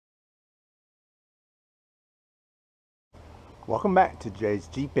Welcome back to Jay's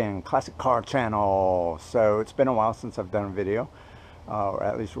Jeep and Classic Car channel. So it's been a while since I've done a video, or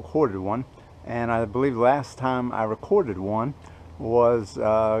at least recorded one, and I believe last time I recorded one was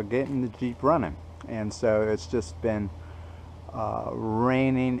getting the Jeep running. And so it's just been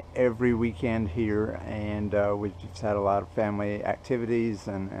raining every weekend here, and we've just had a lot of family activities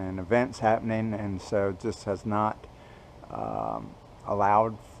and events happening, and so it just has not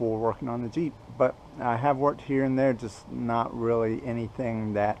allowed for working on the Jeep. But I have worked here and there, just not really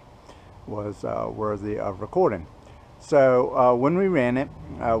anything that was worthy of recording. So when we ran it,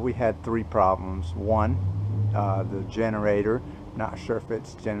 we had three problems. One, the generator, not sure if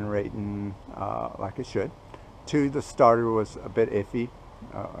it's generating like it should. Two, the starter was a bit iffy,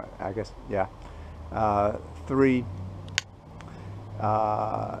 I guess, yeah. Three,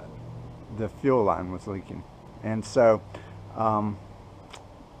 the fuel line was leaking. And so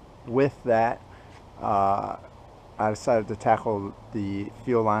with that, I decided to tackle the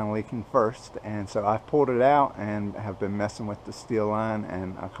fuel line leaking first, and so I've pulled it out and have been messing with the steel line,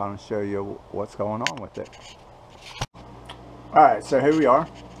 and I'll kind of show you what's going on with it. Alright, so here we are,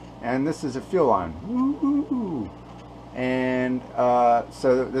 and this is a fuel line. Woo-hoo-hoo. And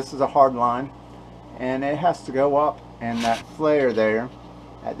so this is a hard line, and it has to go up, and that flare there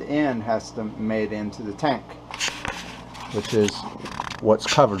at the end has to mate into the tank, which is what's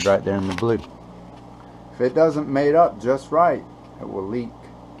covered right there in the blue. If it doesn't mate up just right, it will leak,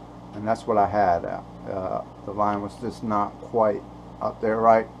 and that's what I had. The line was just not quite up there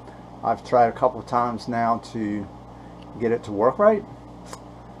right. I've tried a couple times now to get it to work right,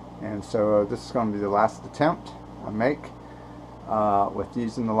 and so this is going to be the last attempt I make with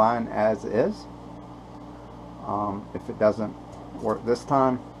using the line as is. If it doesn't work this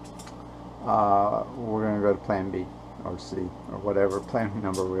time, we're going to go to plan B or C or whatever plan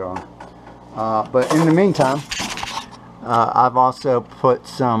number we're on. But in the meantime, I've also put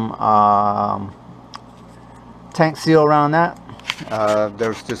some tank seal around that.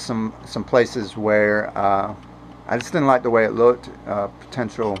 There's just some places where I just didn't like the way it looked,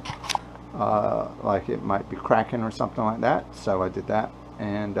 potential like it might be cracking or something like that, so I did that.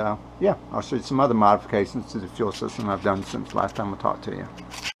 And yeah, I'll show you some other modifications to the fuel system I've done since last time I talked to you.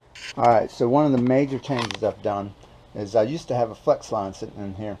 Alright, so one of the major changes I've done is I used to have a flex line sitting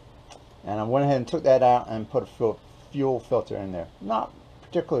in here, and I went ahead and took that out and put a fuel filter in there. Not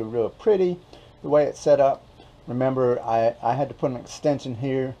particularly real pretty the way it's set up. Remember, I had to put an extension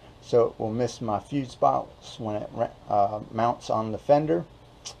here so it will miss my fuse box when it mounts on the fender.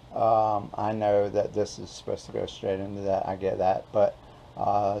 I know that this is supposed to go straight into that, I get that, but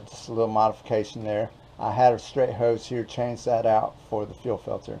just a little modification there. I had a straight hose here, changed that out for the fuel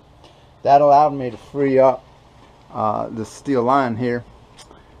filter. That allowed me to free up the steel line here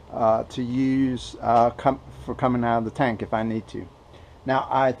to use for coming out of the tank if I need to. Now,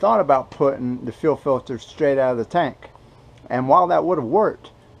 I thought about putting the fuel filter straight out of the tank, and while that would have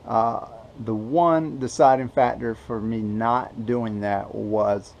worked, the one deciding factor for me not doing that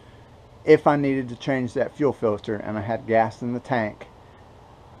was if I needed to change that fuel filter and I had gas in the tank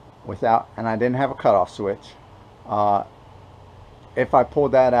and I didn't have a cutoff switch, if I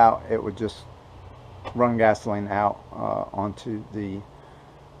pulled that out, it would just run gasoline out onto the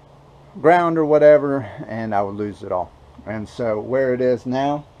ground or whatever, and I would lose it all. And so where it is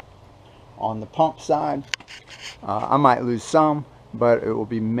now on the pump side, I might lose some, but it will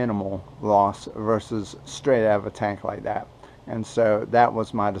be minimal loss versus straight out of a tank like that. And so that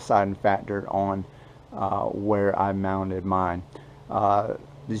was my deciding factor on where I mounted mine.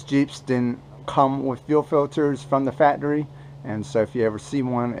 These Jeeps didn't come with fuel filters from the factory, and so if you ever see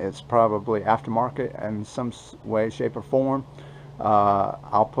one, it's probably aftermarket in some way, shape, or form.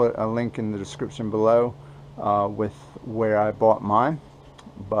 I'll put a link in the description below with where I bought mine.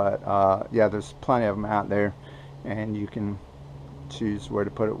 But yeah, there's plenty of them out there, and you can choose where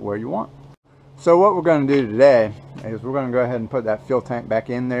to put it where you want. So what we're going to do today is we're going to go ahead and put that fuel tank back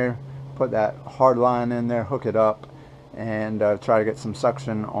in there, put that hard line in there, hook it up, and try to get some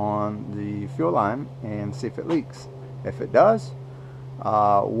suction on the fuel line and see if it leaks. If it does,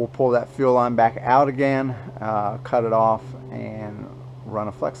 we'll pull that fuel line back out again, cut it off, and run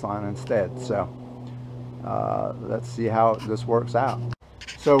a flex line instead. So let's see how this works out.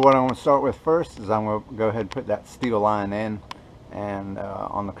 So what I'm going to start with first is I'm going to go ahead and put that steel line in and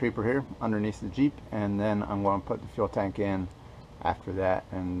on the creeper here underneath the Jeep, and then I'm going to put the fuel tank in after that,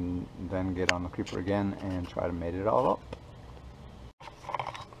 and then get on the creeper again and try to mate it all up.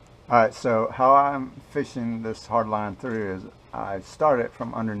 Alright, so how I'm fishing this hard line through is I start it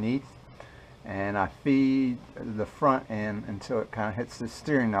from underneath and I feed the front end until it kind of hits the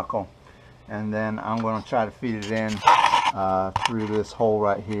steering knuckle, and then I'm going to try to feed it in through this hole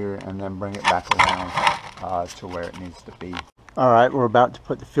right here and then bring it back around to where it needs to be. Alright, we're about to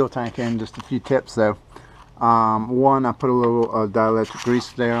put the fuel tank in. Just a few tips though. One, I put a little dielectric grease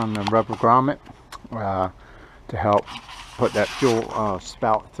there on the rubber grommet to help put that fuel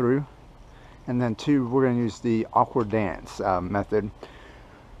spout through. And then two, we're going to use the awkward dance method,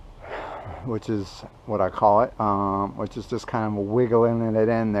 which is what I call it, which is just kind of wiggling it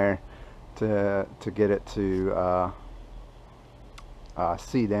in there to get it to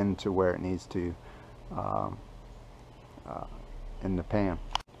seat into where it needs to in the pan.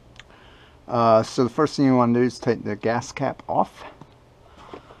 So the first thing you want to do is take the gas cap off.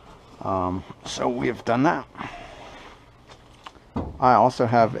 So we have done that. I also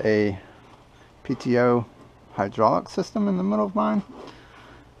have a PTO hydraulic system in the middle of mine.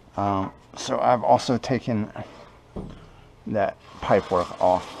 So I've also taken that pipework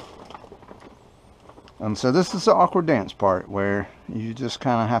off. So this is the awkward dance part where you just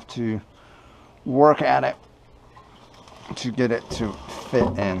kind of have to work at it to get it to fit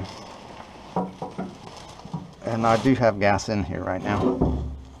in. And I do have gas in here right now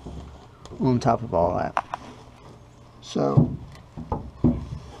on top of all that. So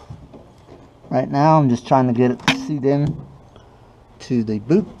right now I'm just trying to get it to seat in to the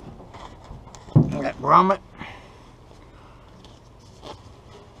boot, that grommet.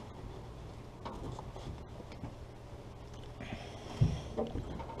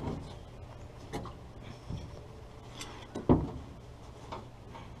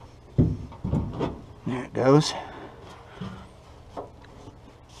 There it goes.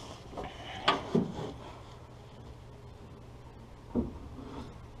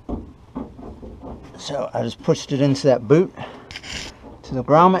 So I just pushed it into that boot, to the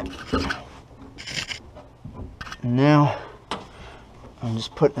grommet. And now I'm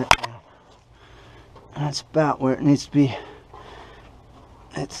just putting it down. That's about where it needs to be.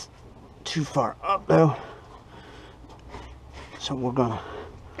 It's too far up though. So we're gonna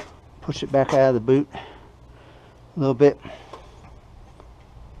push it back out of the boot a little bit.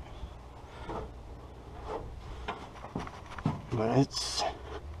 But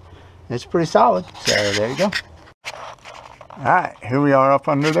it's pretty solid. So there you go. Alright, here we are up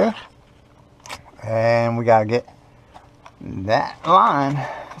under there. And we gotta get that line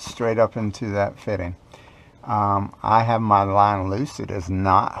straight up into that fitting. I have my line loose. It is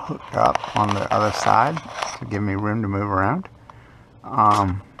not hooked up on the other side to give me room to move around.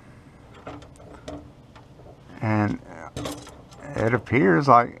 And it appears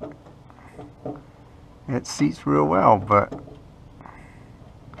like it seats real well, but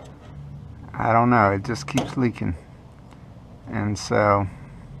I don't know, it just keeps leaking. And so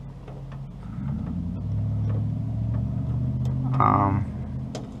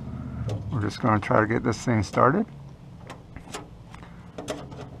we're just going to try to get this thing started,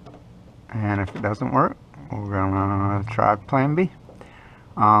 and if it doesn't work, we're going to try plan B.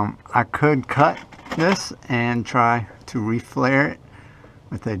 I could cut this and try to reflare it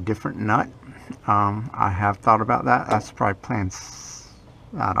with a different nut. I have thought about that. That's probably plan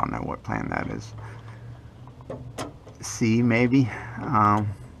I don't know what plan that is. C maybe.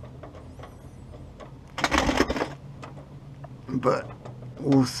 But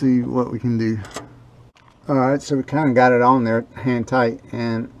we'll see what we can do. Alright, so we kind of got it on there hand tight,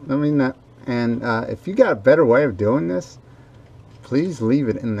 and let me know. And if you got a better way of doing this, please leave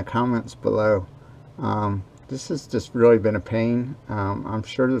it in the comments below. This has just really been a pain. I'm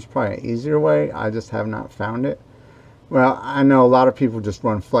sure there's probably an easier way. I just have not found it. Well, I know a lot of people just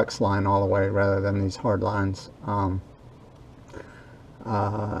run flex line all the way rather than these hard lines. And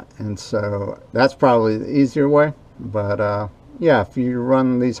so that's probably the easier way. But yeah, if you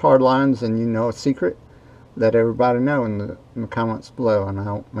run these hard lines and you know a secret, let everybody know in the comments below, and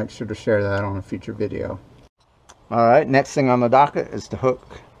I'll make sure to share that on a future video. Alright, next thing on the docket is to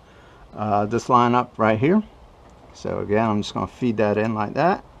hook this line up right here. So again, I'm just going to feed that in like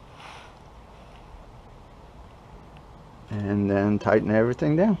that. And then tighten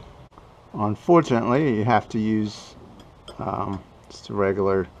everything down. Unfortunately, you have to use just a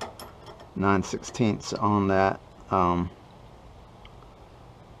regular 9/16 on that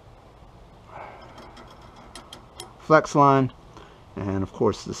flex line, and of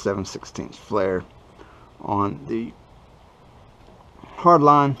course the 7/16 flare on the hard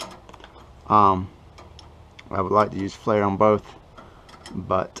line. I would like to use flare on both,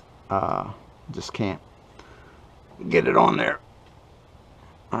 but just can't get it on there,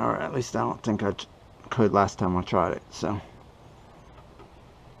 or at least I don't think I could last time I tried it. So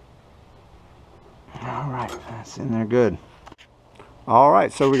alright, that's in there good.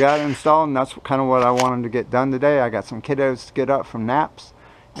 Alright, so we got it installed, and that's kind of what I wanted to get done today. I got some kiddos to get up from naps,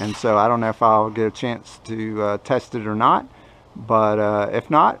 and so I don't know if I'll get a chance to test it or not. But if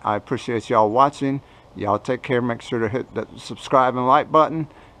not, I appreciate y'all watching. Y'all take care. Make sure to hit that subscribe and like button.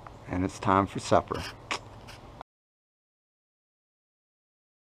 And it's time for supper.